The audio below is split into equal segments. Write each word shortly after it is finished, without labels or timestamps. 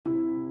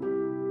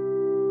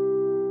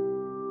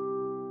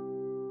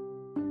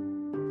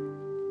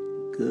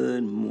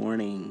Good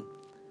morning.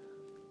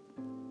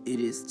 It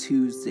is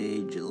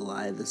Tuesday,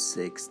 July the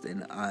 6th,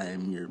 and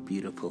I'm your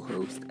beautiful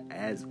host,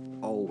 as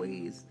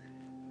always,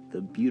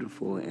 the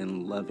beautiful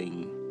and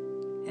loving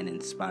and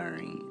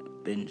inspiring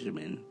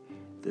Benjamin.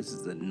 This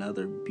is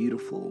another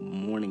beautiful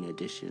morning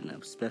edition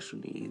of Special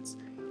Needs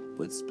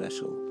with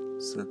Special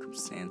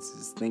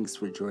Circumstances. Thanks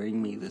for joining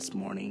me this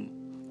morning.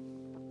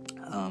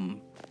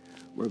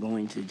 We're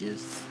going to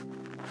just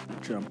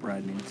jump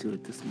right into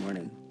it this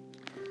morning.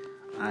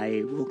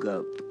 I woke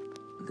up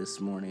this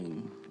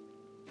morning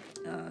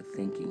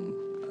thinking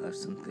of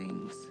some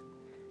things,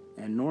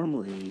 and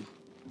normally,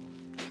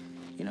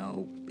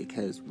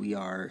 because we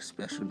are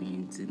special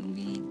needs and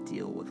we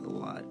deal with a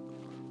lot,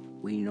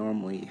 we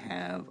normally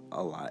have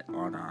a lot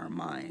on our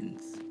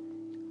minds,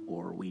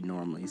 or we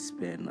normally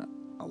spend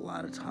a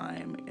lot of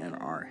time in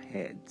our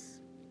heads,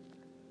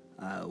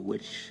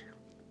 which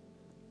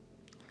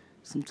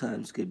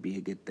sometimes could be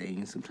a good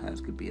thing,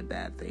 sometimes could be a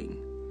bad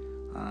thing.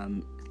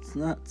 It's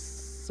not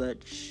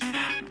such a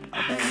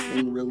bad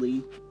thing,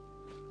 really.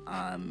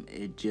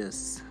 It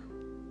just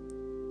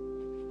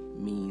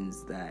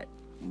means that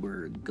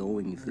we're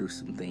going through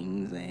some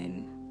things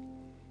and,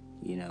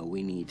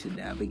 we need to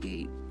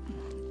navigate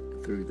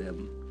through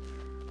them.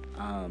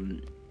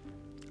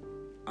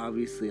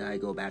 Obviously, I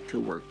go back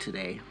to work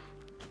today,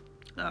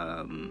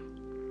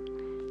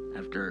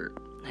 after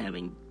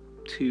having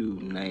 2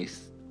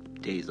 nice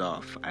days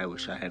off. I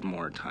wish I had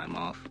more time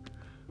off,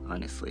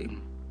 honestly,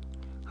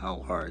 how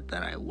hard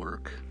that I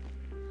work.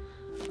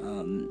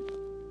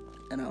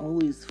 And I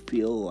always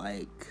feel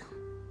like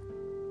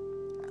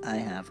I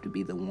have to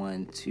be the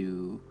one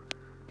to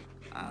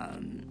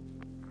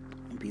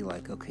be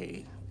like,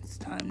 okay, it's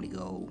time to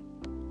go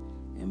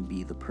and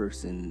be the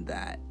person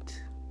that,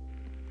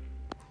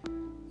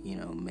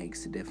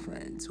 makes a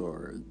difference,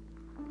 or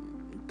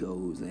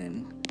goes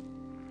and,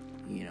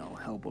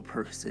 help a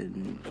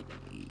person,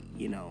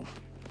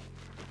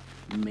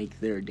 make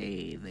their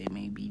day. They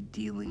may be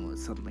dealing with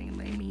something,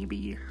 they may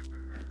be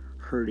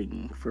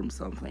hurting from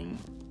something,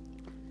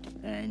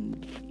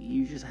 and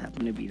you just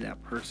happen to be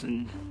that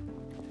person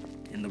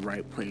in the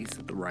right place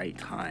at the right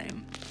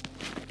time,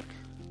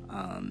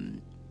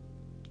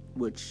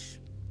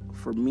 which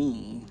for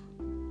me,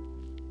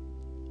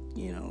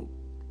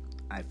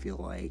 I feel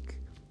like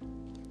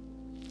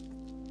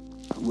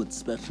with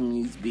special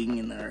needs being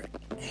in their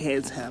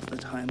heads half the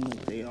time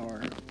like they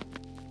are,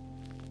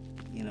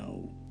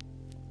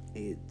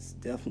 it's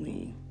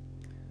definitely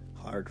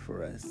hard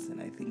for us,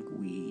 and I think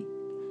we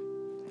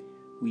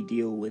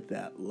deal with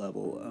that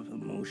level of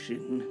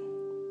emotion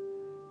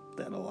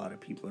that a lot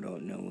of people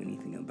don't know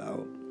anything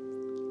about.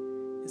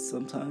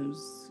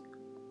 Sometimes,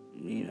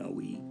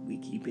 we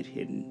keep it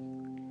hidden.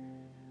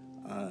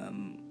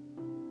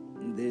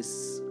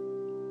 This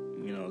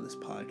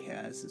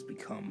podcast has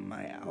become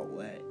my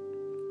outlet.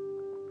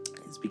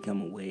 It's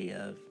become a way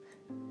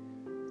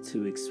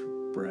to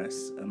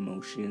express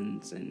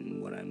emotions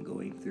and what I'm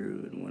going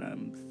through and what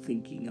I'm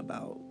thinking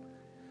about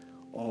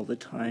all the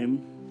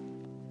time.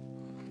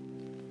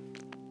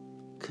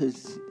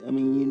 Because,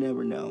 you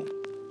never know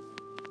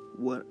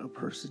what a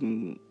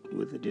person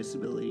with a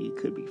disability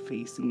could be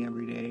facing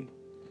every day.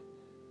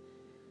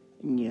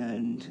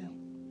 And,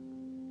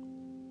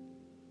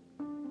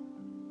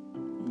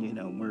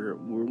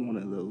 we're one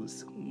of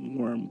those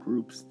warm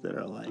groups that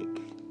are like,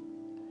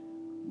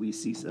 we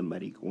see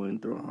somebody going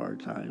through a hard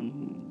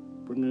time,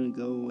 we're going to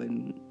go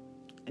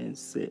and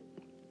sit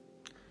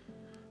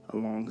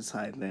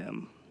alongside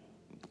them.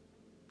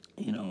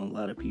 A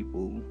lot of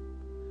people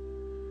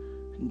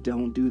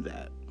don't do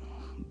that,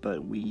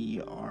 but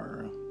we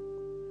are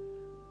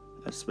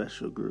a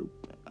special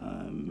group,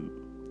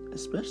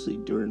 especially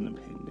during the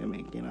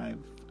pandemic. And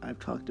I've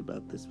talked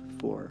about this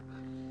before,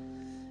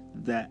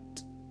 that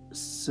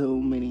so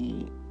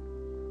many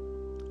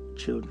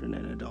children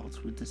and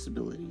adults with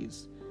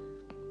disabilities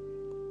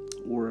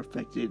were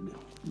affected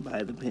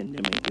by the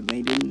pandemic, and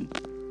they didn't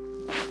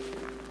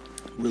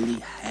really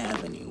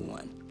have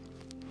anyone.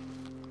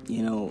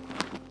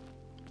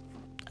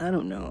 I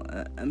don't know.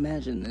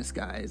 Imagine this,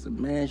 guys.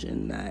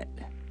 Imagine that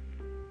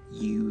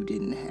you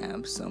didn't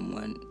have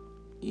someone,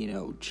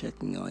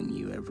 checking on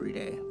you every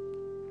day,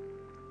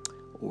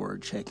 or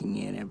checking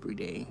in every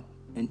day,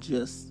 and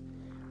just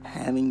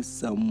having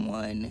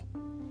someone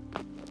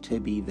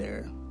to be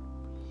there.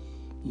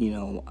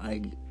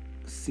 I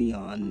see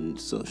on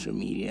social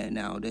media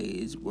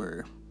nowadays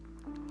where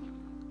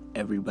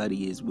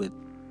everybody is with,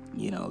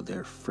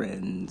 their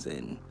friends,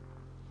 and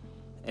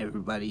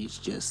everybody's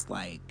just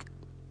like,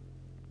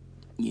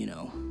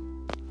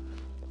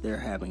 they're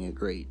having a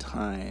great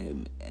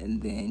time, and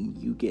then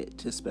you get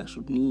to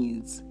special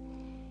needs,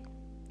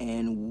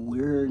 and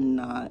we're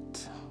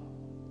not,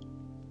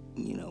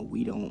 we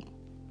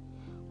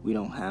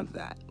don't have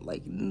that.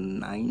 Like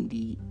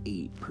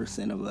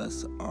 98% of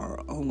us are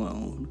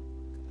alone.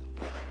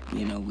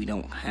 We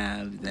don't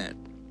have that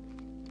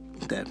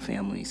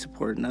family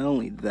support. Not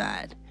only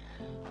that,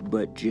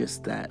 but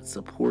just that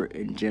support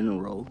in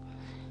general.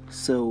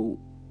 So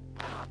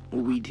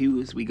what we do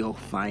is we go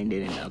find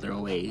it in other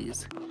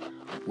ways.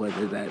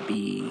 whether that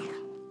be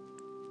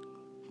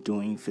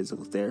doing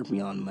physical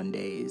therapy on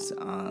Mondays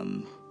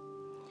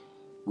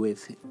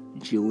with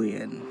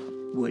Julian,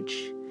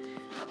 which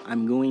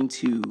I'm going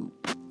to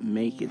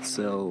make it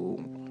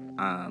so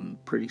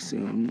pretty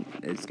soon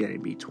it's going to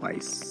be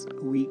twice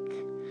a week.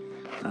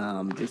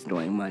 Just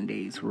doing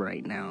Mondays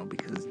right now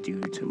because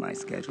due to my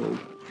schedule.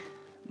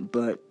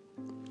 But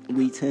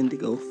we tend to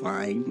go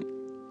find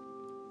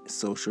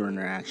social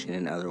interaction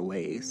in other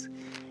ways.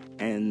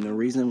 And the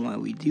reason why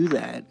we do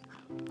that,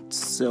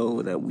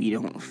 so that we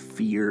don't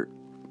feel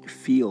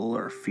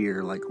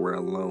like we're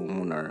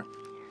alone, or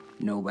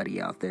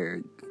nobody out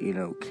there,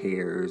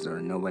 cares, or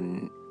no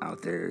one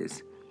out there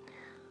is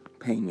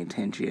paying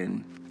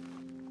attention.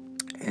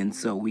 And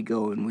so we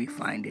go and we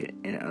find it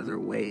in other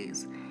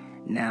ways.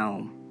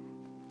 Now,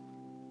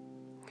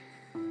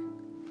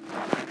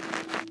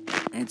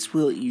 it's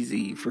real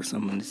easy for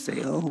someone to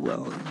say, oh,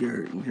 well,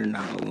 you're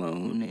not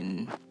alone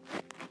and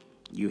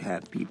you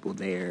have people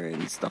there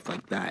and stuff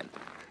like that.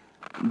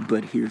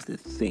 But here's the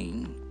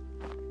thing.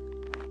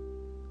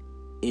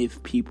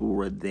 If people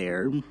were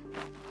there,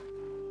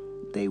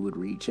 they would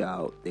reach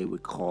out, they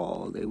would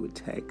call, they would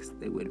text,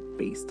 they would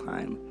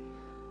FaceTime.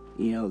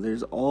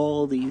 There's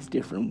all these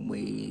different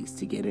ways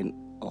to get a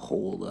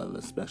hold of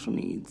a special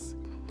needs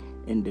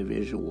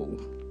individual.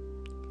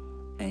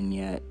 And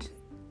yet,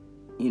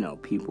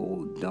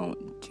 people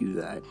don't do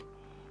that.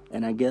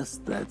 And I guess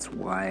that's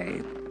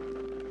why,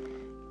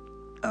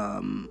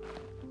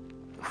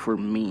 for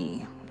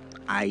me,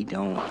 I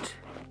don't,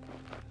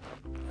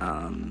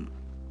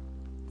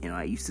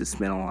 I used to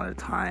spend a lot of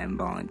time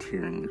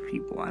volunteering with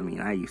people.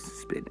 I used to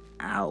spend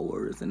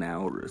hours and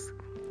hours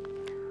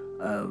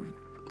of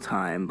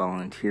time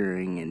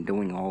volunteering and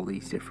doing all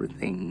these different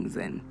things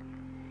and,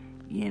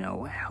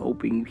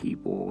 helping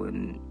people.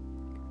 And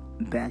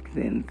back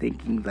then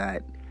thinking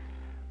that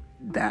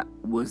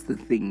was the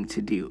thing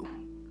to do.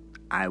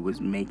 I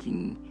was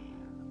making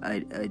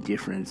a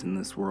difference in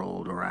this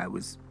world, or I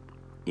was,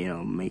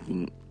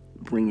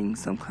 bringing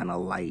some kind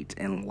of light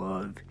and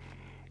love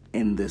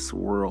in this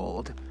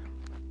world.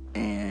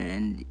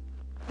 And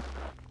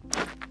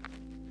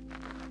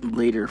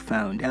later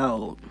found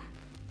out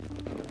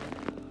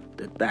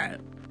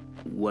that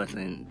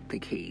wasn't the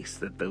case,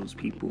 that those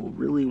people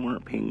really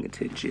weren't paying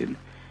attention.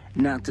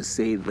 Not to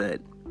say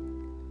that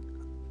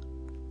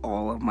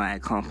all of my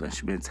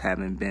accomplishments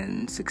haven't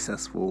been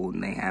successful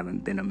and they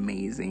haven't been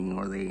amazing,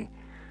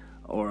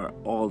 or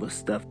all the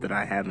stuff that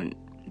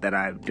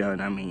I've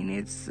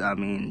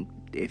done.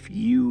 If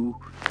you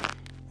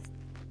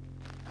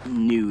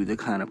knew the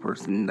kind of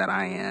person that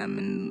I am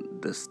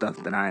and the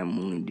stuff that I am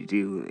willing to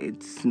do,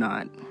 it's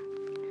not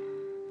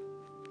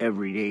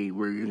every day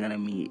where you're gonna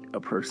meet a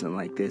person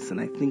like this.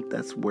 And I think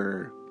that's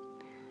where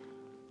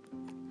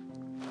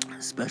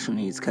special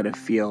needs kind of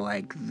feel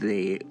like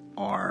they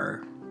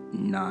are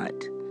not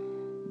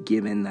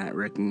given that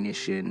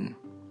recognition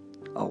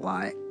a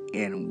lot,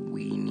 and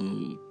we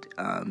need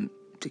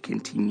to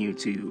continue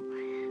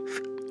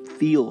to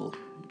feel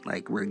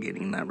like we're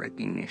getting that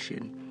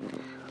recognition.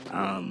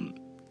 A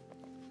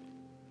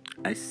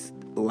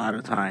lot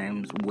of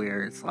times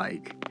where it's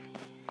like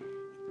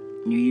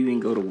you even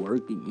go to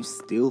work and you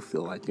still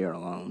feel like you're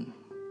alone,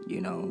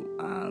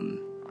 and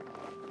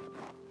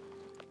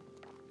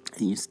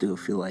you still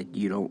feel like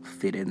you don't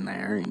fit in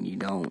there, and you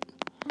don't,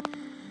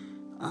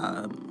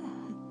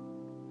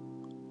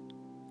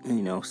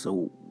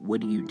 so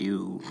what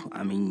do?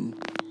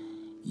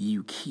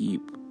 You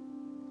keep,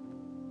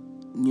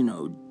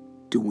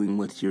 doing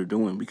what you're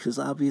doing, because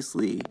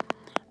obviously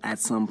at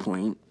some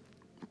point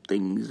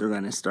things are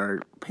going to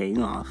start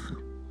paying off.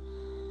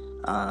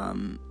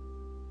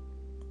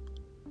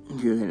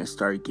 You're going to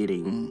start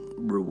getting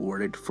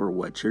rewarded for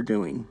what you're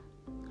doing.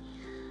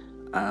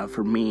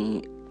 For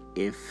me,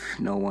 if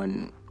no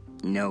one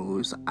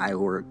knows, I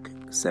work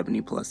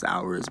 70 plus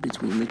hours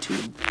between the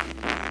two.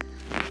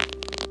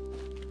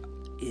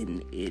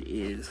 And it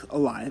is a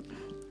lot.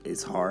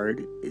 It's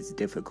hard. It's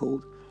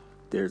difficult.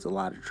 There's a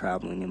lot of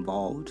traveling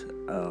involved.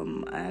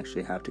 I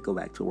actually have to go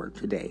back to work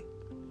today.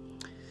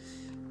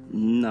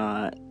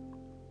 Not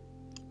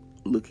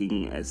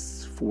looking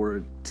as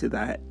forward to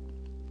that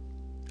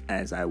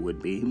as I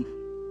would be.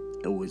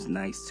 It was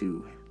nice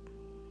to,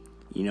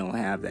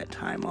 have that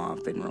time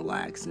off and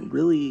relax and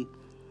really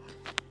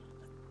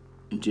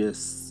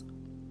just,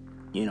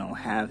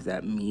 have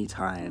that me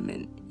time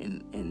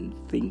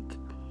and think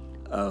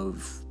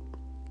of,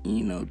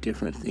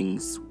 different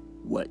things,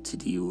 what to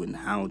do and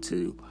how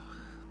to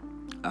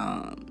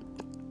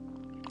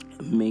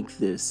make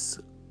this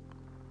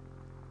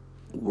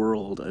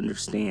world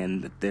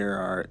understand that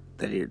there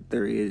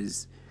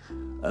is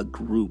a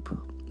group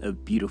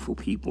of beautiful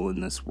people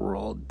in this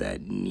world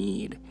that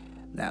need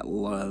that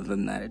love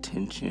and that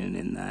attention,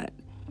 and that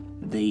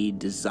they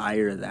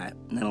desire that.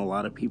 And a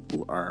lot of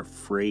people are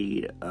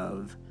afraid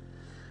of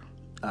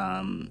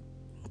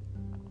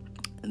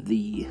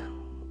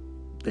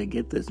they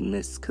get this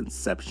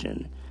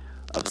misconception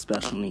of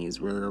special needs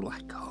where they're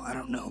like, oh, I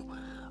don't know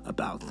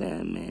about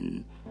them,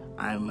 and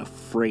I'm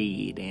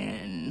afraid,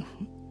 and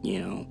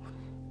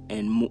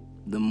And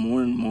the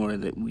more and more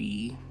that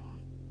we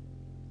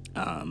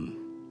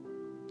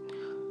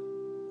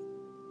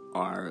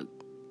are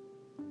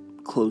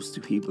close to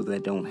people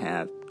that don't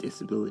have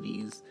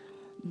disabilities,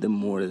 the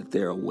more that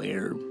they're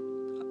aware,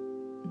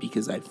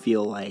 because I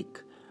feel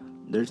like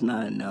there's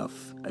not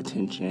enough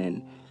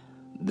attention.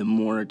 The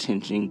more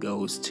attention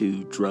goes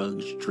to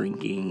drugs,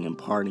 drinking, and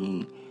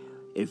partying.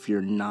 If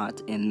you're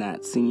not in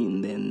that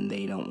scene, then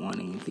they don't want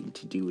anything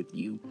to do with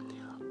you.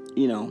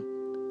 You know,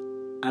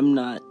 I'm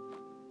not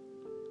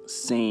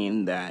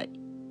saying that,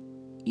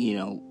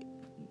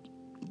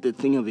 the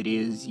thing of it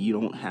is, you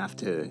don't have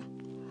to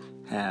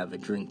have a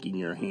drink in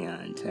your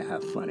hand to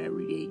have fun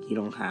every day. You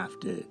don't have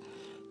to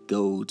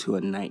go to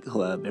a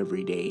nightclub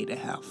every day to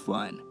have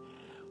fun.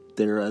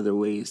 There are other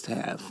ways to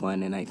have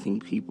fun, and I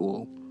think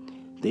people,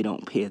 they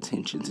don't pay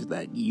attention to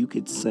that. You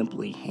could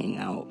simply hang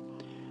out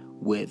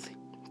with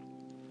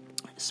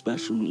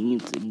special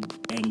needs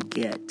and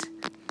get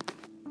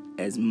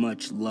as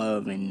much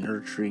love and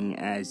nurturing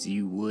as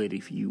you would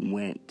if you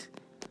went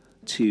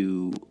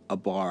to a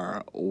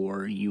bar,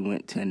 or you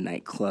went to a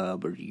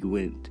nightclub, or you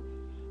went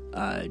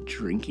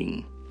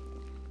drinking.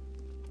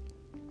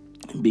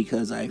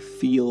 Because I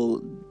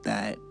feel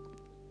that,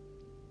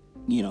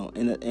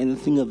 and the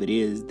thing of it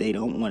is, they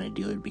don't want to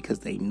do it because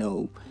they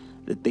know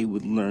that they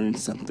would learn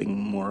something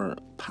more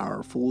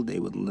powerful. They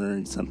would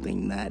learn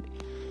something that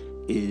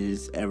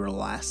is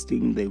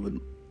everlasting.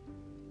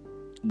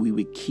 We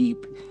would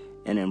keep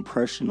an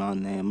impression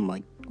on them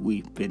like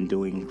we've been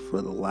doing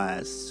for the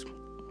last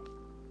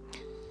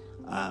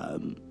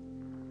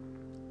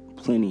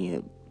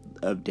plenty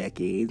of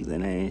decades,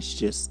 and it's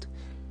just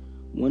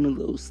one of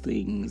those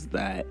things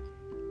that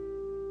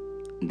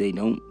they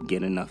don't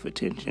get enough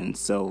attention.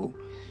 So,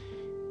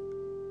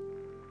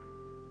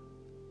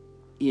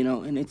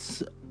 and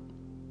it's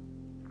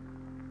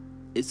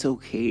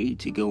okay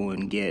to go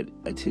and get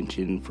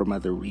attention from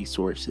other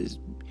resources,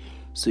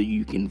 so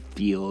you can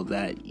feel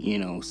that,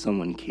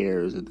 someone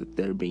cares, or that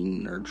they're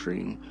being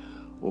nurturing,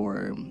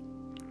 or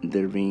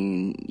they're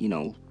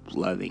being,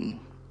 loving,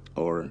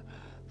 or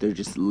they're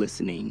just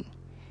listening.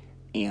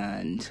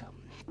 And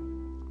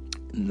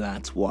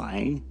that's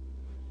why,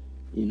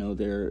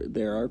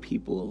 there are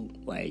people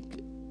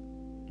like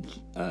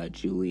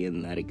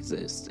Julian that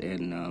exist.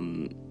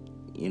 And,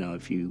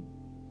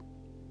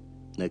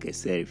 like I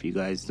said, if you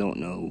guys don't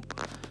know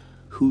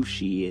who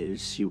she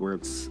is, she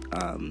works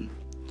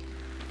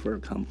for a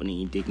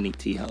company,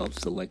 Dignity Health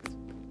Select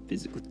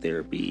Physical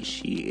Therapy.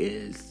 She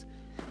is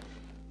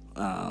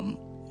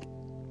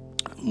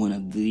one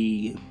of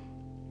the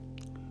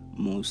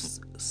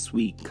most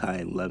sweet,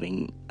 kind,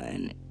 loving,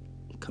 and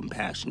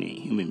compassionate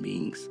human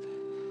beings.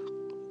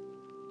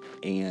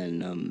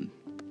 And,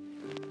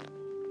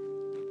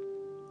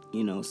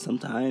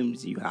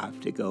 sometimes you have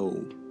to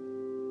go,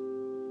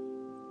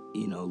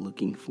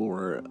 looking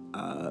for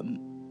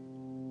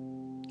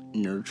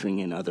nurturing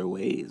in other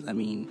ways. I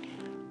mean,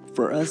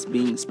 for us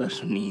being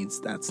special needs,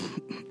 that's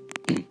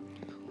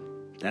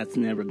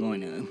never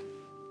going to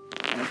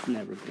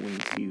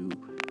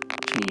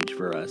change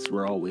for us.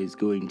 We're always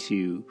going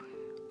to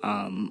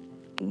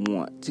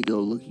want to go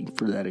looking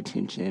for that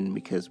attention,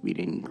 because we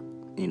didn't,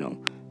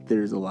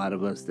 there's a lot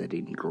of us that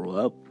didn't grow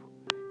up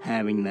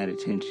having that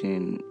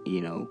attention.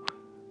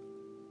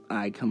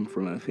 I come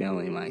from a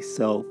family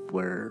myself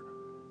where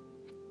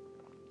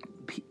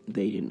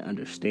they didn't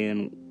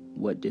understand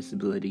what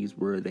disabilities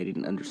were. They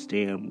didn't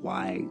understand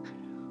why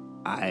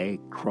I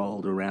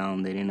crawled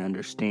around. They didn't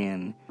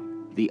understand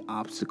the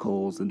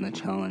obstacles and the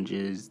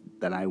challenges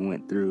that I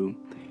went through,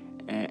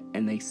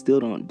 and they still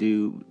don't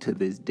do to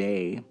this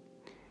day.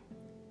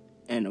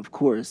 And of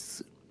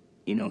course,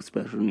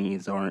 special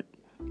needs aren't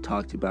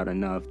talked about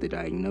enough. The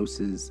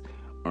diagnoses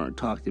aren't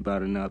talked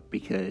about enough,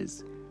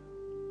 because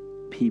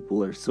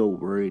people are so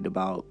worried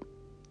about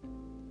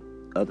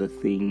other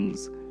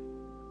things,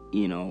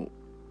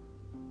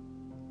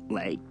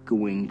 like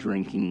going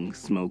drinking,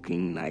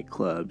 smoking,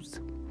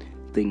 nightclubs,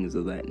 things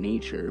of that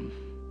nature.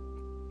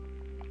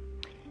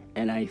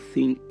 And I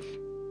think,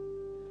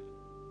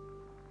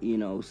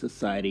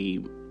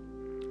 society,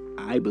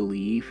 I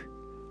believe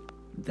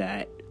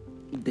that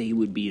they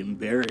would be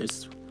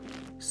embarrassed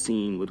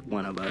seeing with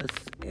one of us,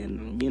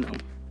 and,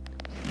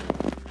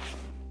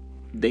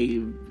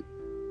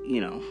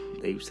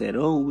 they've said,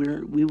 oh,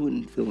 we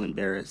wouldn't feel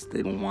embarrassed.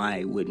 Then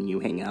why wouldn't you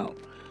hang out?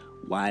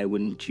 Why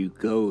wouldn't you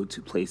go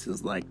to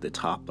places like the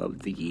top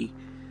of the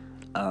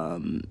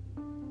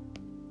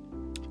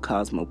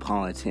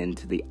Cosmopolitan,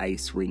 to the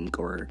ice rink,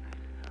 or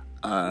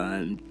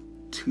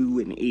to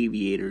an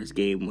Aviators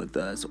game with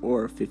us,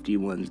 or a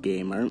 51's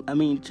game? I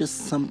mean,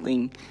 just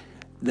something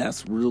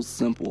that's real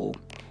simple.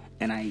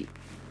 And I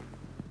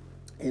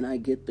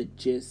get the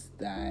gist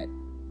that,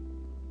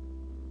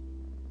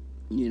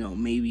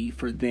 maybe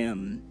for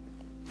them,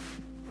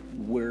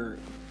 we're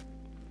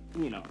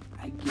not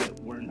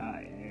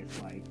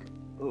as like,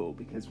 oh,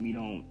 because we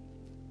don't,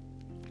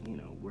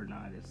 we're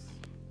not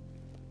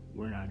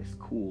as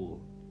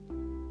cool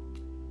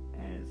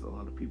as a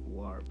lot of people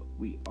are, but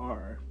we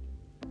are.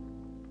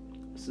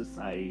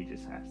 society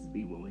just has to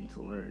be willing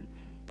to learn.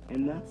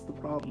 And that's the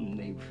problem.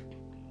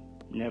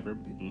 Never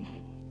been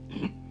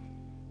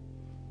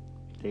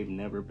they've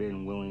never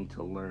been willing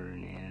to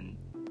learn and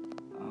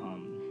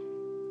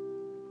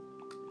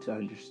to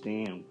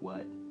understand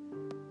what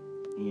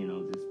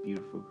this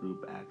beautiful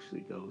group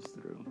actually goes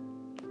through.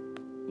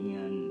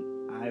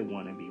 And I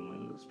want to be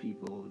one of those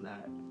people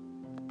that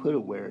put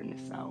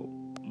awareness out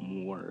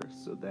more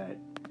so that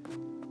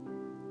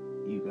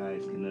you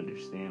guys can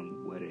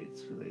understand what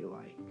it's really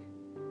like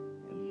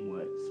and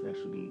what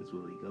special needs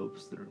really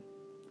goes through.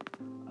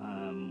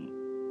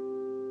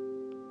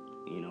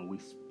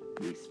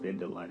 We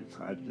spend a lot of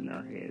times in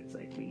our heads,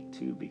 I think,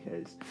 too,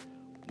 because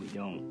we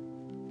don't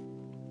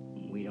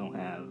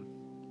have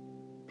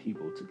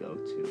people to go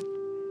to,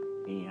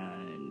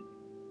 and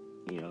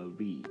it'd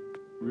be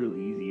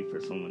really easy for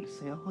someone to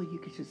say, oh, you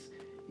could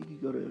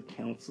go to a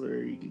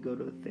counselor, you could go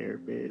to a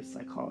therapist,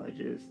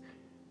 psychologist.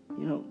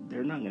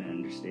 They're not going to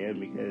understand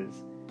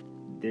because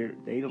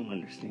they don't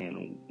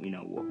understand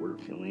what we're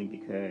feeling,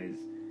 because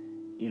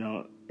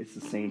it's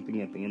the same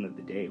thing at the end of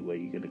the day. What,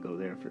 you're going to go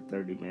there for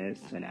 30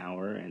 minutes to an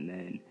hour, and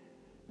then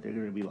they're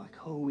going to be like,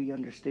 oh, we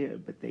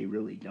understand, but they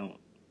really don't.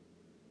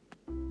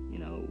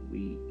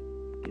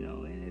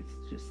 And it's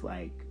just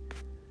like,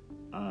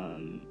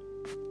 no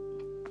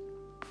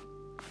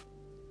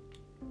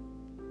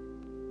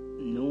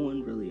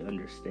one really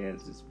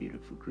understands this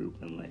beautiful group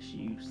unless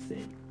you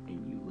sit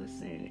and you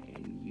listen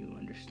and you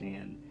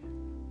understand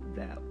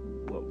that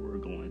what we're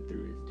going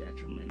through is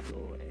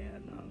detrimental.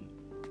 And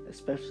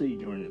especially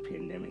during the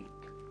pandemic,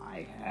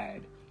 I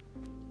had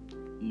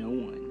no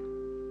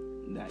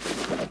one that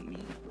could help me.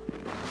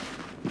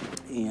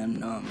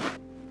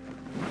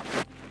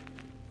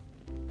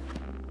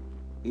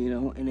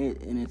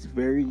 And it's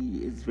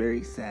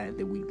very sad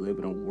that we live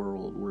in a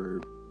world where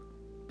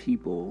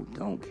people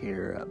don't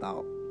care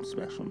about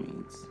special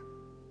needs.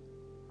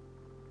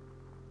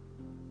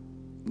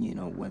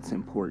 What's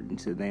important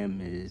to them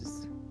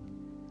is,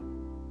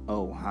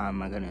 oh, how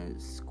am I gonna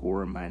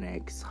score my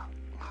next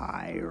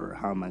high, or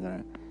how am I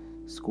gonna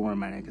score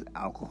my next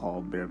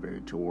alcohol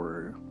beverage,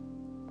 or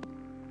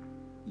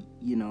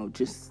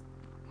just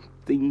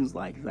things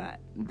like that.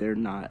 They're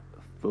not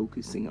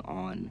focusing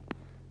on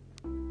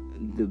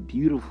the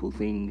beautiful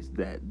things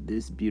that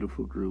this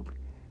beautiful group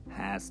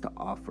has to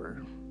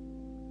offer.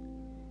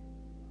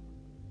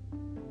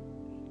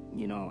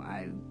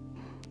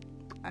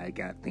 I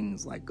got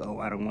things like, oh,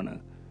 I don't want to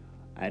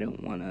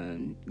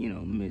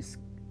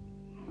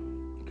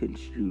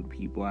misconstrue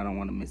people. I don't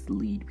want to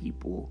mislead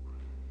people.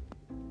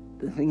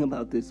 The thing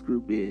about this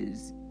group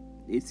is,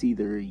 it's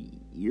either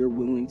you're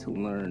willing to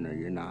learn or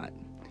you're not.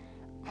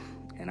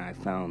 And I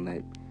found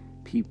that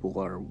people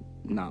are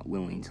not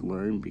willing to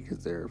learn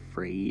because they're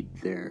afraid.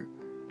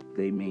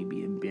 They may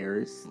be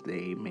embarrassed.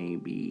 They may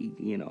be,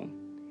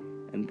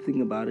 and the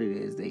thing about it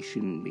is, they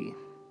shouldn't be.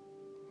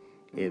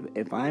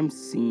 If I'm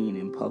seen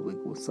in public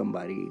with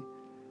somebody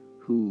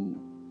who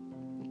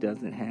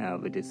doesn't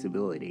have a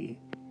disability,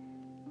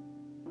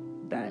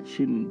 that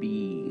shouldn't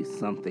be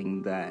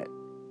something that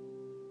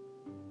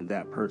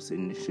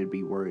person should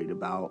be worried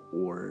about,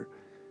 or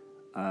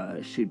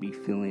should be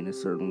feeling a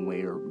certain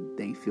way, or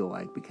they feel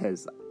like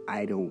because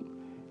I don't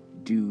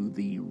do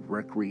the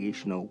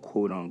recreational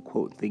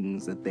quote-unquote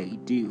things that they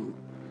do,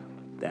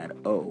 that,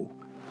 oh,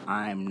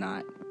 I'm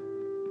not,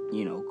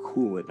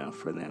 cool enough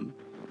for them.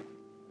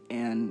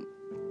 And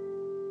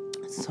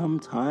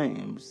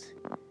sometimes,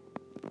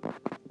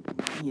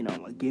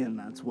 again,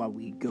 that's why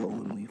we go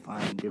and we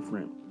find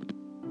different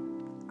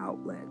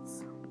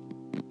outlets.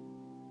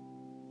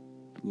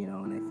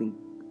 And I think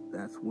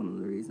that's one of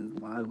the reasons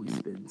why we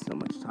spend so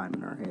much time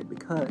in our head,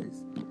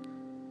 because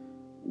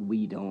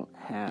we don't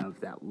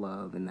have that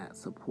love and that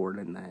support,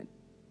 and that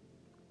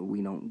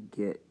we don't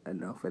get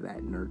enough of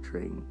that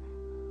nurturing.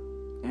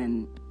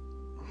 And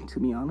to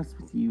be honest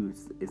with you,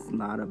 it's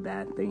not a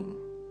bad thing.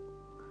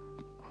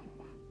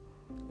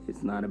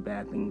 It's not a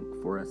bad thing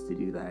for us to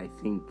do that. I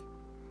think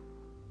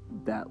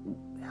that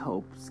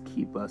helps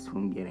keep us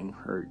from getting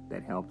hurt.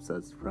 That helps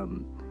us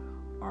from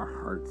our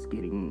hearts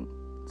getting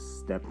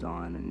stepped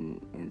on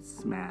and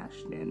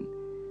smashed. And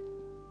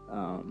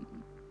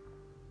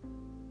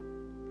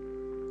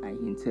I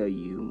can tell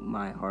you,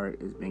 my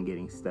heart has been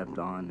getting stepped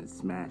on and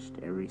smashed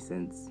ever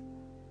since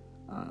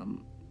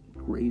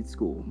grade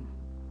school.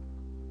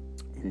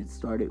 And it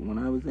started when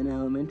I was in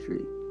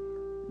elementary.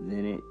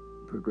 Then it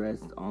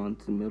progressed on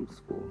to middle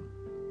school.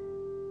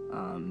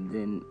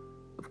 Then,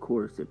 of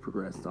course, it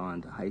progressed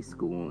on to high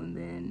school, and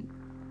then,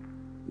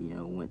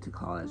 went to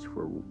college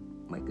for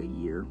like a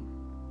year.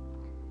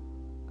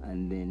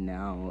 And then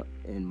now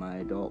in my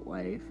adult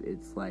life,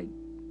 it's like,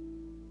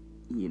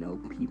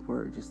 people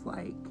are just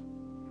like,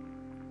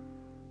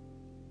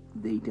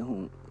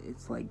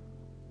 it's like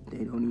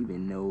they don't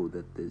even know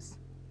that this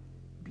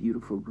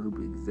beautiful group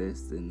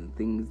exists, and the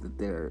things that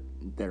they're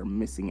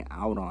missing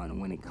out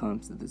on when it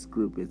comes to this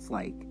group. It's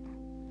like,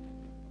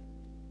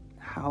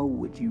 how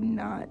would you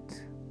not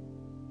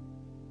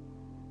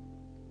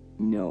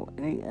know?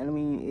 And I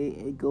mean,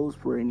 it goes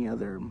for any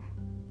other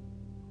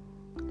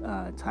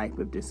type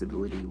of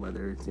disability,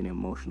 whether it's an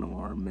emotional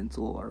or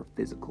mental or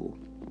physical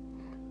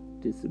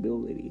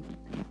disability.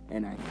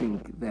 And I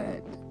think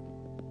that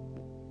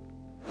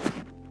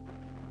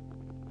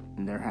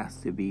there has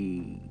to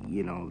be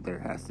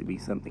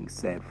something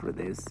said for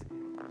this.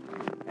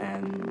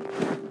 And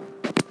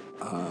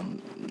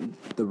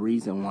the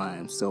reason why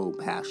I'm so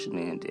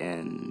passionate,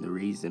 and the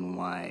reason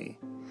why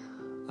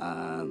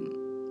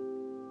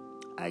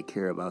I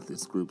care about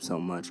this group so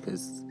much,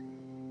 because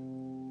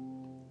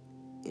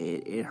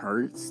it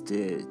hurts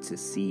to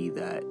see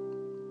that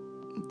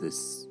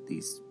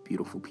these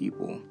beautiful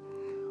people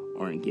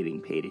aren't getting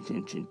paid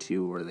attention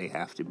to, or they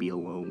have to be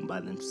alone by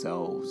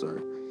themselves,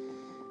 or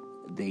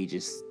they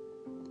just,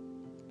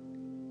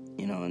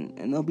 and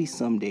there'll be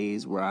some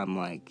days where I'm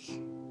like,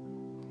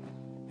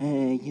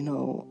 hey,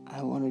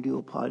 I want to do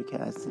a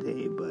podcast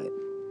today, but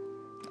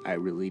I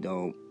really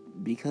don't,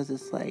 because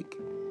it's like,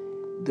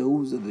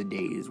 those are the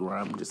days where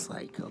I'm just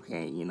like,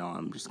 okay,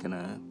 I'm just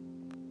gonna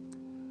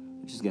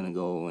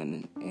go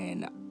and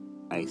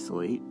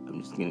isolate.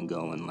 I'm just gonna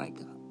go and like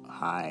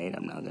hide.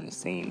 I'm not gonna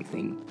say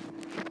anything.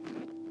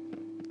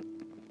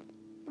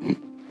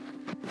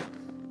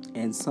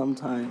 And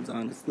sometimes,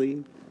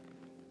 honestly,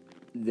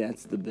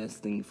 that's the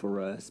best thing for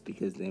us,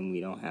 because then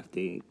we don't have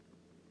to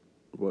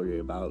worry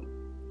about,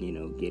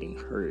 getting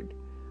hurt.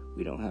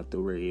 We don't have to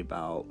worry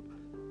about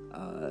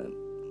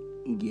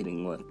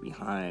getting left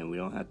behind. We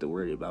don't have to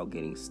worry about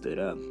getting stood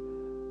up.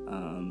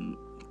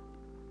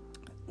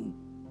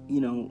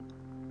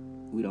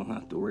 We don't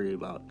have to worry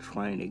about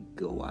trying to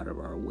go out of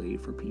our way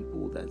for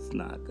people that's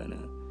not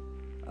gonna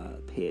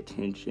pay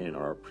attention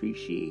or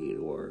appreciate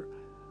or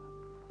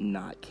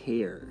not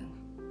care.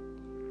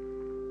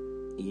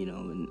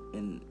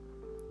 And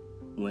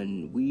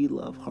when we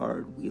love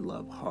hard, we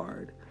love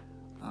hard.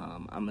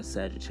 I'm a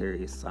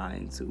Sagittarius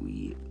sign, so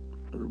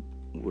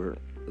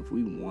if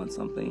we want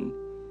something,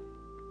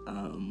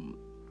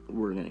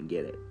 we're gonna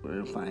get it. We're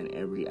gonna find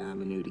every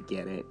avenue to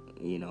get it.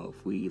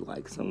 If we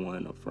like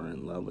someone, or if we're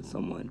in love with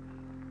someone,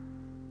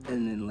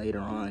 and then later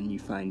on you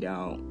find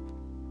out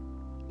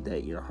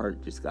that your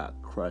heart just got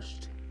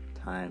crushed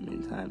time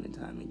and time and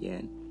time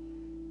again.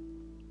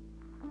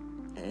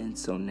 And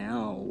so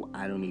now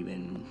I don't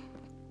even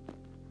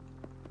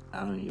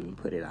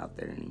put it out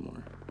there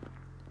anymore.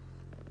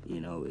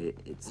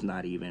 It's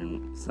not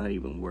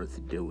even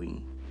worth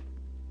doing.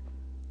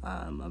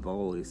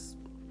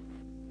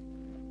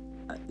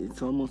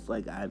 It's almost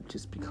like I've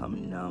just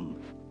become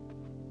numb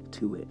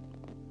to it,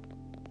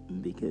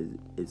 because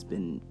it's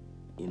been,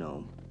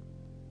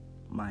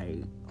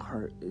 my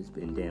heart has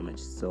been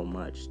damaged so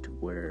much to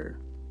where,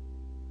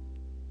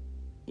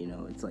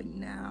 it's like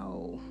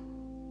now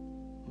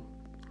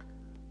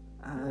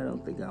I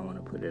don't think I want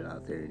to put it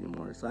out there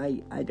anymore. So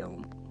I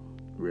don't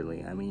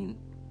really. I mean,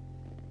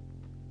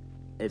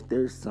 if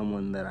there's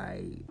someone that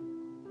I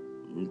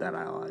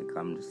like,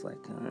 I'm just like,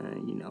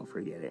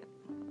 forget it.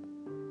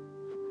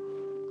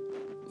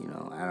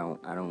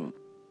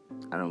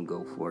 I don't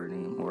go for it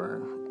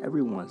anymore.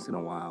 Every once in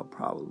a while,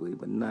 probably,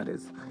 but not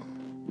as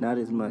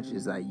much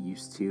as I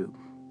used to.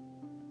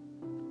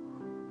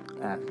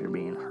 After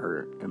being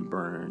hurt and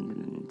burned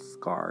and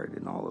scarred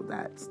and all of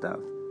that stuff,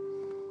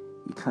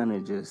 you kind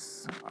of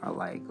just are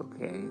like,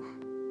 okay,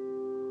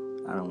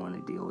 I don't want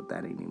to deal with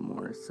that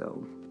anymore.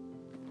 So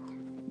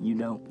you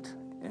don't,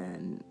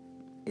 and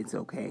it's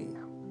okay.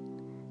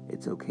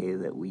 It's okay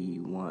that we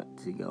want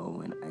to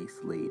go and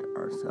isolate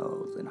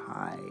ourselves and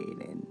hide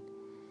and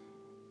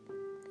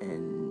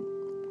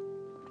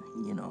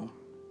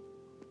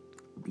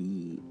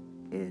be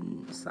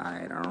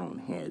inside our own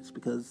heads,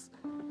 because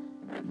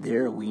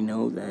there we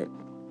know that,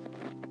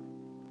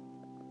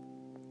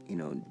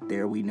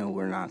 there we know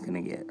we're not going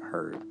to get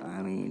hurt.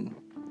 I mean,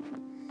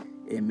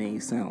 it may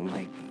sound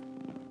like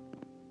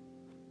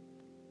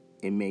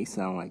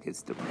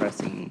it's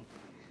depressing,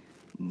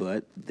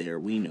 but there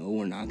we know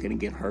we're not going to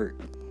get hurt.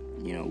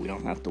 We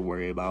don't have to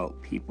worry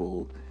about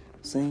people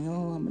saying,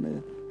 oh, I'm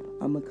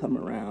gonna come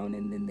around,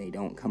 and then they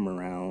don't come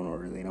around,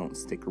 or they don't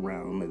stick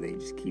around, or they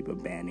just keep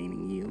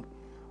abandoning you,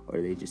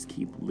 or they just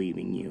keep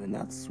leaving you. And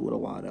that's what a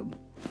lot of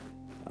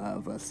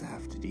us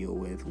have to deal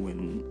with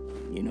when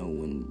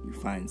you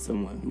find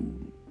someone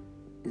who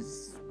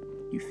is,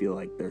 you feel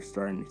like they're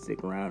starting to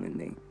stick around, and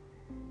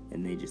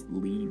they just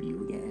leave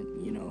you again,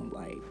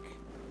 like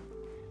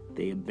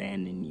they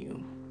abandon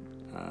you.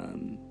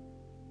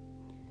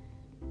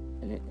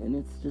 And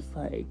it's just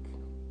like,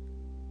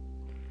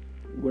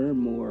 we're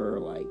more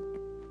like,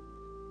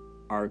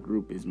 our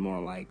group is more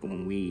like,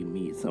 when we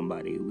meet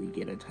somebody, we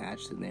get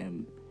attached to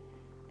them,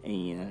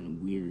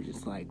 and we're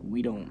just like,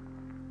 we're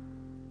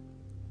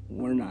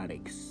not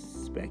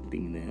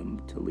expecting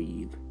them to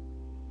leave.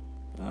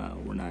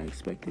 We're not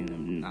expecting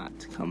them not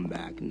to come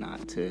back,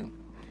 not to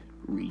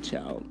reach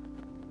out,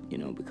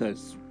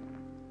 because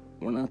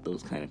we're not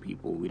those kind of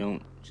people. We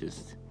don't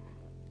just,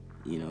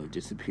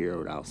 disappear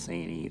without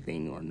saying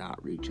anything, or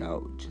not reach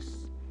out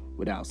just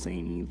without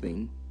saying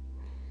anything.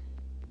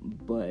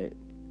 But,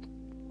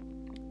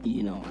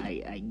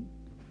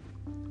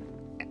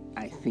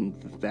 I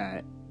think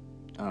that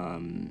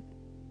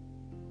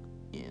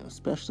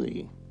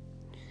especially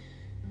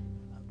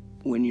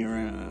when you're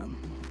in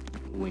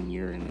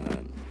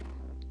a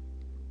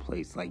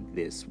place like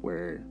this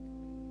where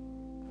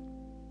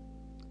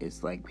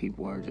it's like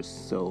people are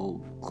just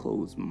so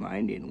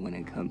close-minded when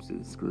it comes to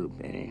this group,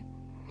 and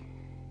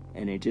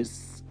it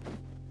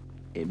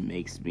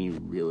makes me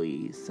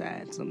really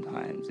sad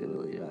sometimes. It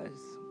really does,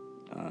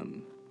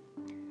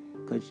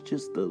 because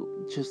just the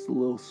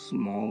little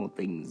small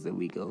things that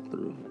we go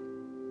through.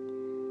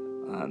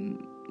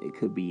 It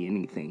could be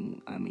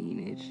anything. I mean,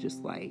 it's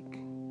just like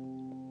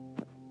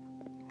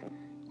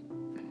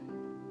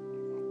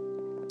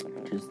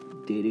just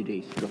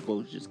day-to-day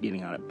struggles, just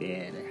getting out of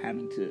bed and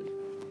having to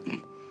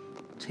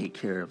take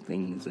care of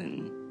things,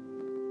 and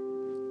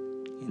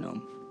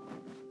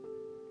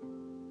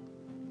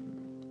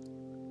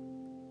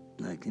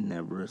I can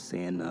never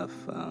say enough.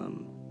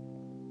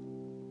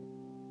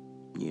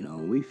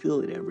 We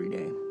feel it every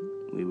day.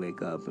 We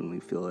wake up and we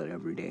feel it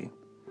every day.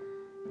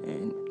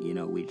 And,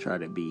 we try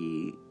to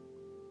be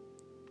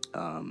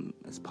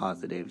as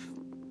positive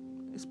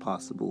as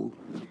possible.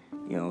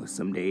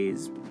 Some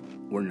days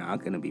we're not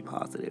going to be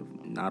positive.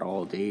 Not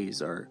all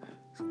days are,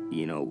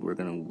 we're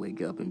going to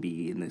wake up and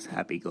be in this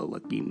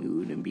happy-go-lucky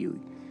mood and be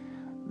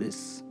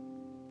this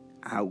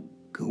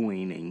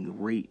outgoing and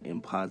great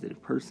and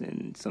positive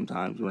person.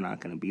 Sometimes we're not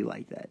going to be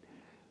like that.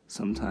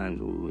 Sometimes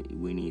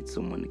we need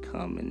someone to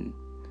come and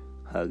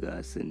hug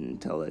us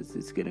and tell us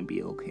it's going to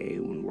be okay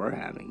when we're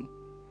having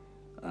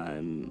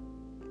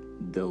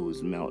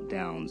those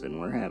meltdowns, and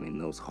we're having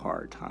those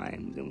hard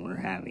times, and we're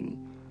having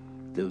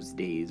those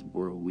days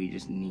where we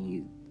just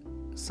need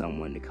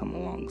someone to come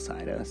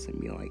alongside us and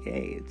be like,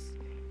 hey,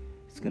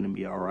 it's gonna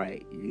be all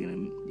right.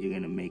 You're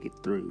gonna make it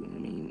through. I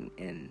mean,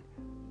 and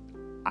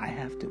I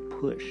have to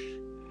push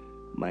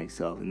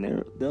myself, and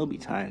there'll be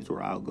times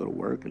where I'll go to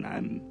work and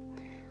I'm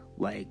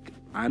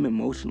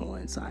emotional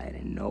inside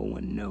and no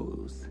one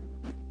knows.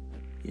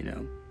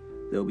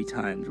 There'll be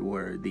times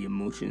where the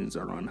emotions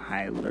are on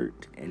high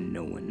alert and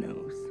no one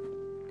knows.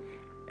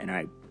 And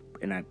I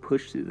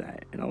push through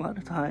that. And a lot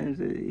of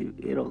times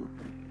it'll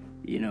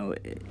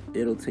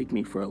take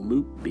me for a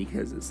loop,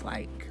 because it's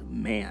like,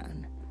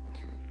 man,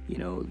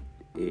 with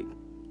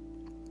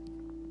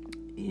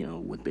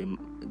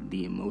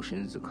the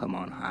emotions will come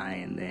on high,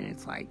 and then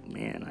it's like,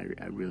 man,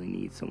 I really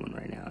need someone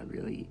right now. I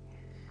really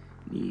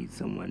need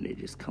someone to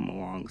just come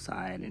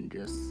alongside and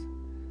just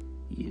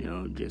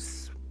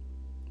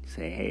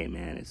say, hey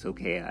man, it's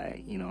okay.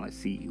 I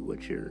see you,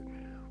 what you're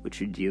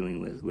dealing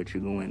with, what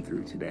you're going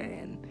through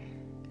today,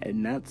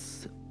 and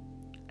that's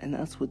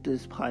what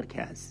this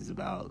podcast is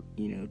about.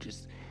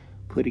 Just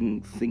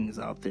putting things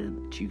out there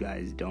that you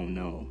guys don't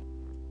know,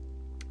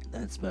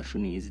 that special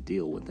needs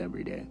deal with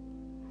every day.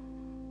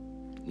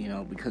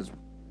 Because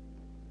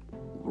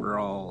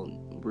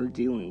we're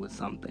dealing with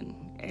something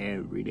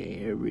every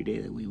day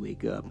that we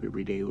wake up,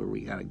 every day where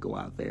we gotta go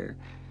out there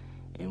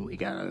and we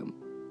gotta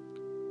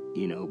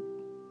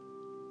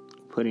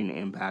put an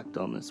impact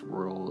on this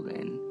world.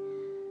 And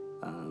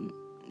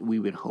we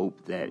would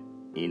hope that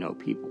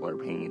people are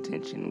paying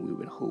attention. We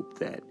would hope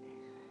that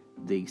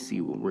they see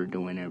what we're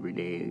doing every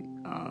day.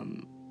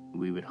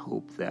 We would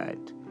hope that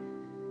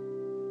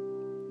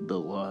the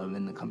love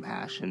and the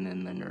compassion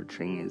and the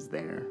nurturing is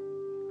there.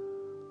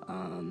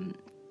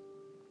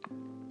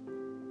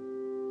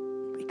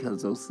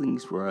 Because those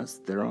things for us,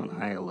 they're on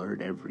high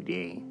alert every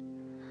day.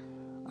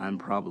 I'm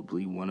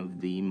probably one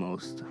of the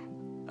most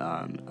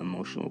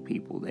emotional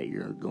people that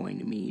you're going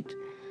to meet.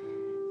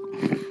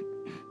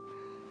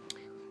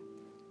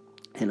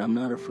 And I'm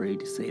not afraid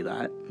to say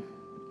that.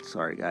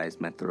 Sorry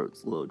guys, my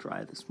throat's a little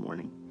dry this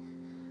morning.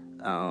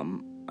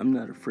 I'm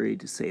not afraid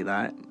to say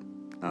that.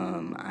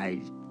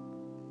 I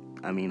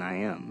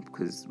am,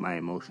 because my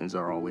emotions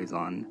are always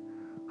on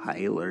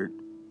high alert.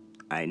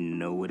 I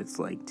know what it's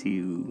like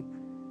to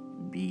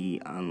be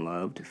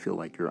unloved, to feel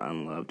like you're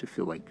unloved, to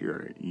feel like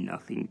you're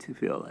nothing, to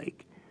feel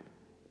like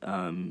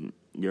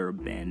you're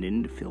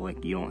abandoned, to feel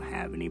like you don't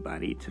have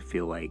anybody, to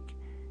feel like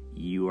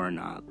you are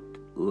not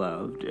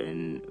loved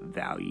and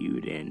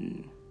valued,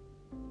 and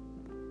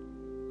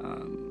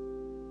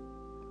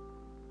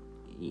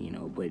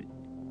but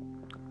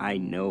I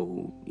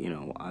know,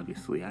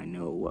 obviously I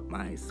know what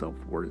my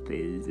self-worth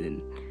is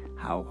and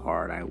how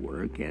hard I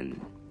work and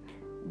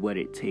what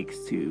it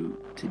takes to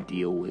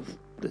deal with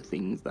the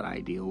things that I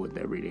deal with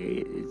every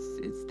day.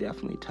 It's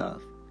definitely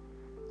tough,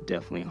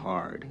 definitely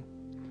hard.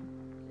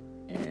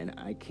 And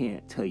I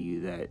can't tell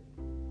you that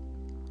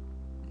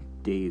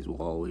days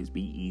will always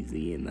be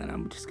easy and that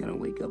I'm just going to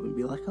wake up and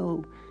be like,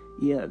 oh,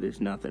 yeah, there's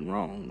nothing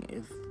wrong.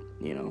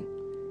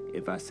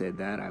 If I said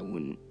that, I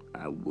would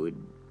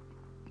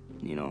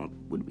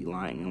be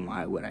lying. And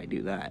why would I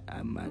do that?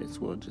 I might as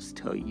well just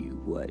tell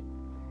you what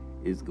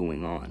is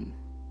going on.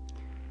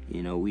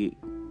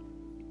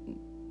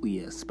 We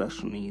as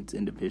special needs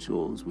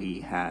individuals, we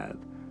have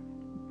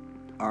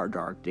our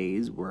dark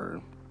days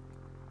where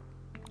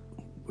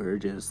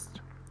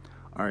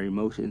our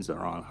emotions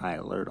are on high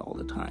alert all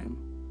the time.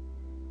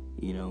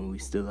 We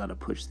still gotta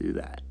push through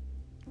that.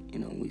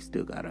 We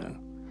still gotta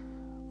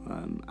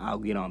I'll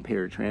get on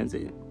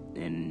paratransit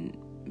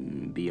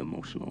and be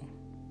emotional.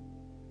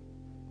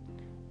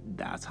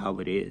 That's how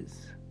it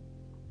is.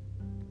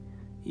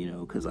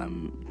 Because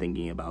I'm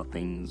thinking about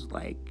things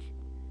like,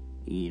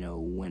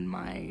 when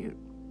my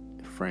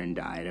friend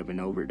died of an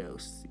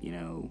overdose,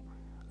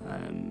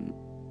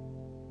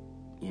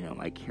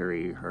 I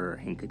carry her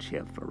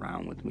handkerchief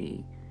around with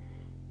me.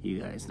 You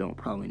guys don't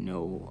probably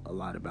know a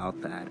lot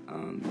about that.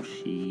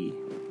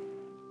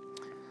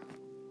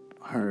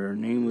 Her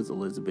name was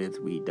Elizabeth.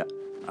 We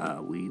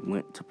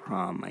went to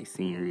prom my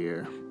senior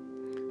year.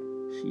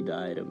 She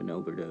died of an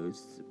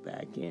overdose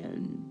back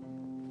in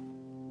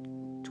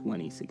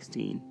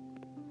 2016.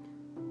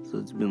 So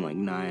it's been like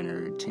 9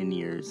 or 10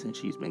 years since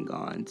she's been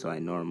gone. So I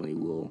normally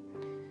will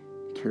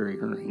carry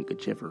her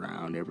handkerchief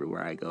around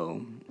everywhere I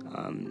go.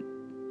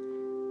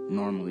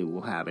 Normally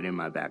we'll have it in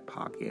my back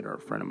pocket or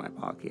front of my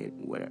pocket,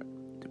 whatever.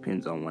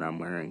 Depends on what I'm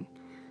wearing.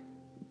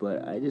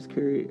 But I just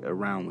carry it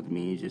around with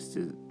me just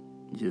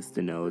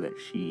to know that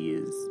she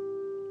is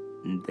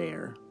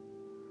there.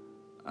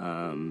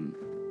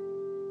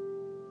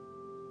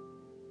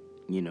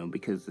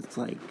 Because it's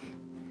like,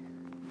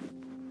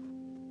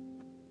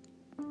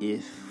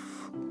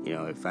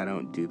 if I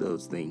don't do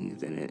those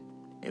things, and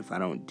if I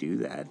don't do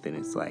that, then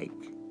it's like,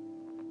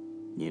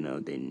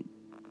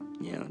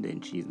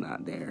 then she's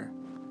not there.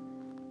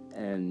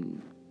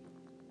 And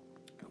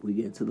we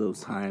get to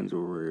those times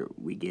where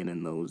we get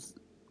in those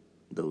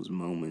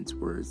moments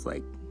where it's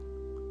like,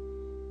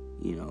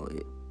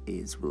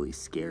 it's really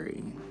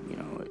scary.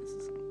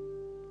 It's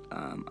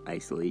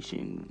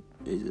isolation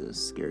is a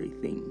scary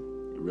thing.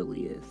 It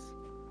really is.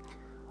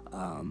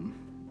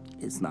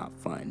 It's not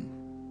fun,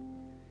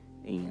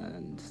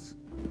 and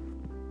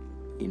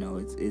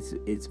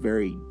it's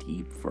very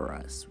deep for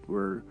us.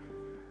 We're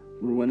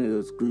one of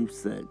those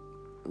groups that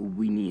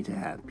we need to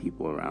have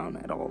people around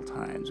at all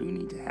times. We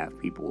need to have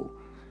people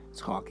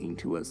talking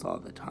to us all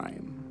the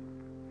time.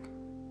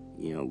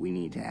 We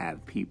need to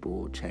have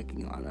people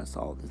checking on us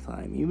all the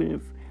time, even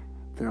if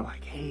they're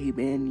like, "Hey,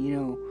 man,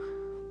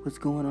 what's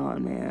going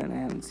on, man? I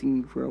haven't seen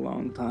you for a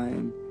long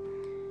time.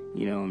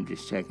 I'm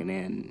just checking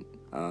in."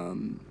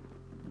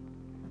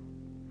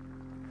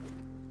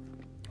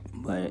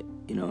 But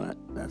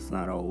that's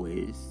not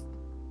always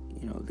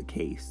the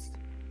case,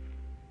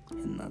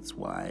 and that's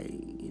why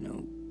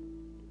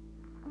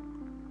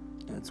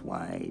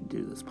I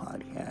do this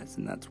podcast,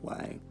 and that's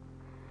why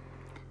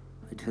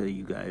I tell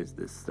you guys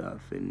this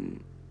stuff,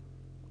 and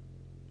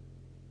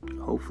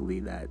hopefully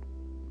that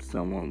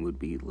someone would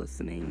be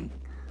listening.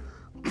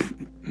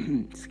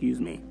 Excuse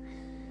me.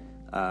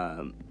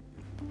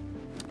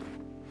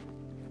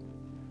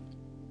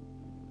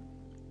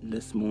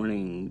 This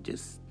morning,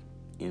 just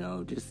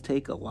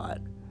take a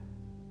lot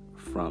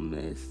from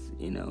this.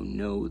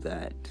 Know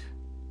that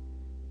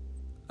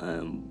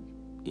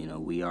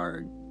we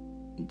are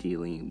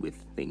dealing with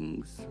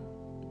things,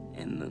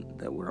 and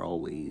that we're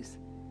always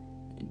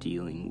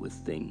dealing with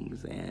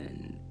things,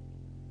 and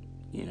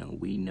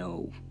we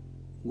know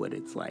what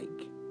it's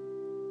like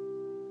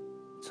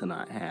to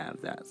not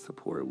have that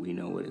support. We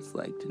know what it's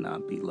like to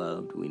not be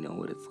loved. We know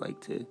what it's like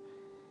to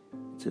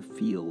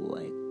feel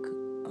like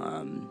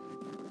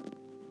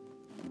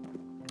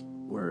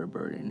we're a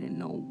burden and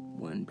no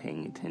one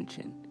paying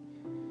attention.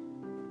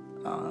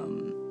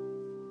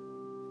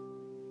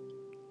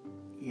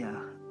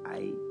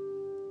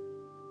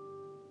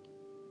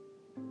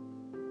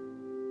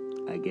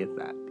 I get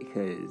that,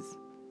 because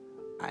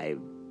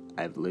I've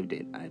lived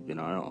it. I've been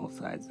on all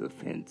sides of the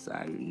fence.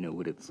 I know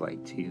what it's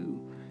like to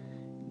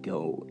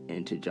go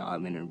into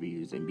job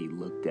interviews and be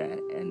looked at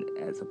and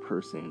as a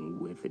person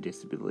with a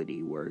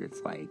disability, where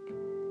it's like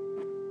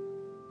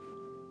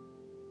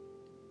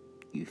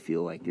you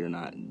feel like you're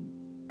not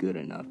good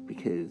enough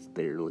because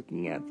they're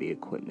looking at the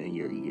equipment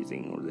you're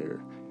using, or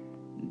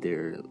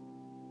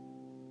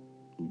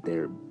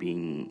they're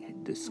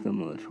being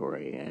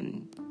discriminatory.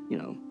 And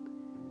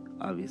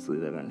obviously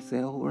they're going to say,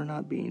 "Oh, we're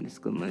not being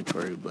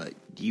discriminatory," but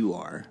you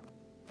are.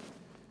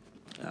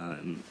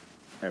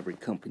 Every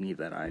company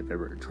that I've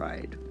ever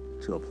tried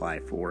to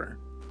apply for,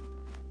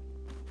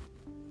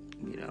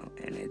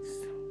 and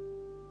it's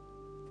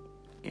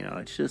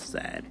just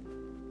sad.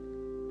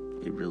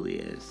 It really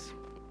is.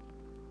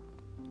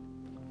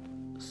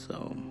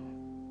 So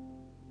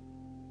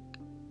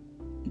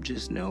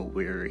just know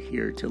we're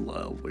here to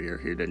love, we're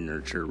here to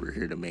nurture, we're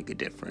here to make a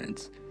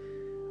difference.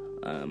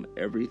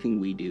 Everything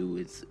we do,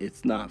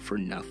 it's not for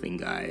nothing,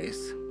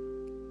 guys.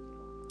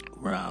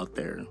 We're out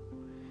there,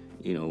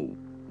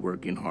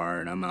 working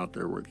hard. I'm out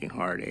there working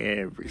hard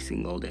every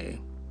single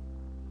day.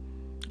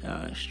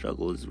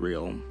 Struggle is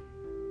real.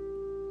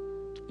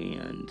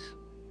 And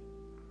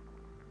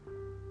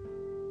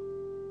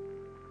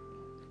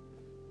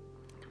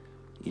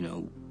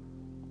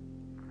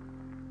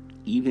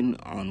even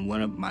on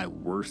one of my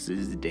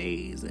worstest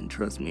days, and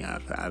trust me,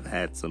 I've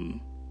had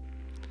some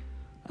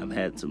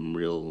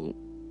real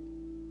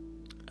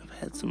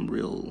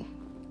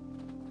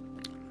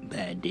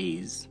bad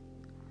days.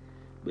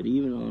 But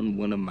even on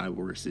one of my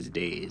worstest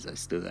days, I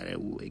still gotta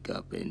wake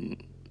up and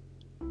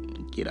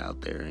get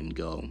out there and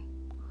go.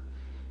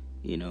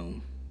 You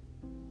know,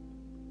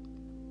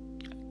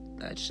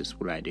 that's just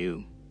what I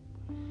do.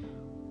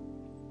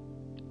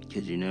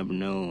 Because you never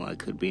know, I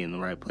could be in the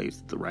right place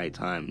at the right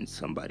time, and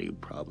somebody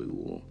probably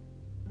will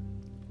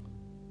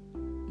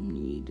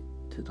need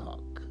to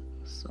talk.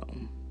 So,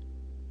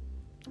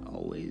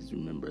 always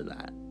remember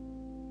that.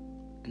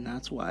 And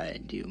that's why I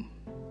do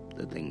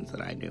the things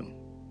that I do.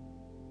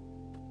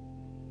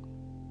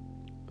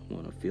 I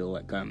want to feel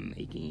like I'm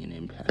making an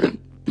impact.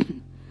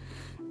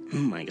 Oh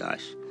my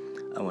gosh.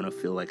 I want to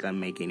feel like I'm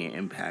making an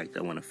impact.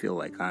 I want to feel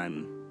like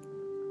I'm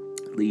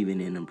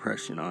leaving an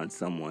impression on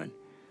someone,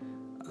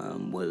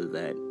 whether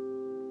that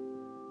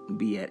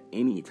be at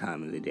any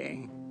time of the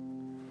day.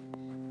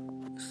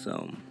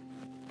 So,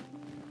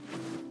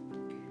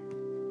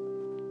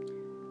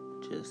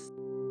 just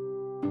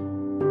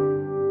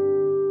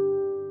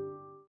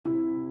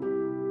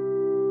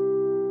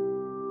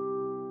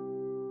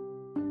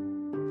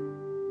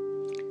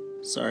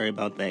sorry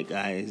about that,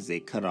 guys. They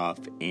cut off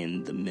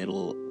in the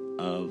middle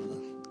of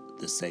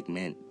the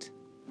segment.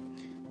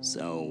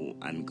 So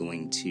I'm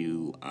going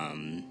to,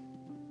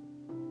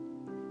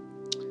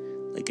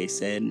 like I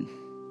said,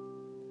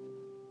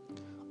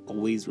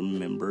 always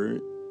remember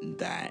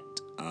that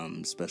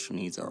special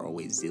needs are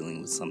always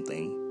dealing with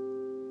something.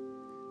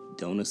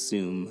 Don't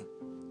assume.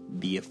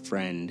 Be a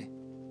friend.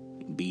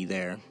 Be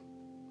there.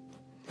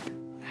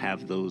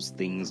 Have those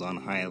things on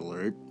high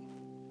alert.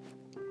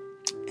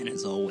 And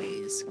as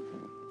always,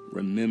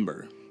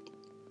 remember,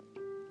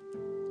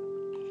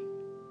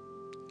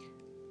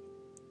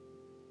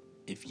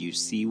 if you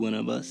see one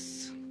of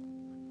us,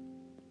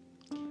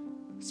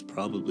 it's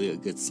probably a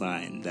good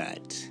sign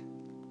that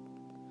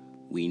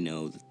we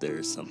know that there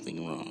is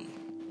something wrong.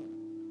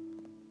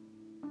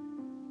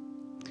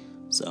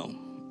 So,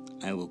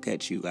 I will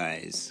catch you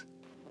guys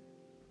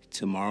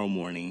tomorrow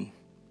morning,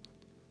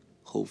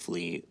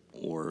 hopefully,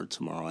 or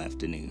tomorrow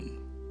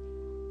afternoon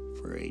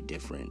for a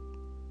different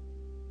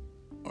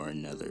or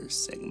another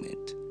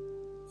segment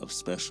of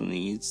Special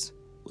Needs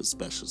with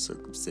Special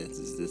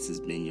Circumstances. This has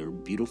been your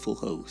beautiful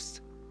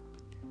host,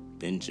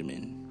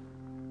 Benjamin.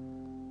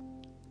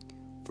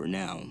 For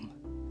now,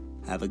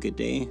 have a good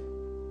day,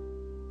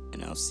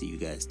 and I'll see you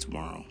guys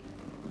tomorrow.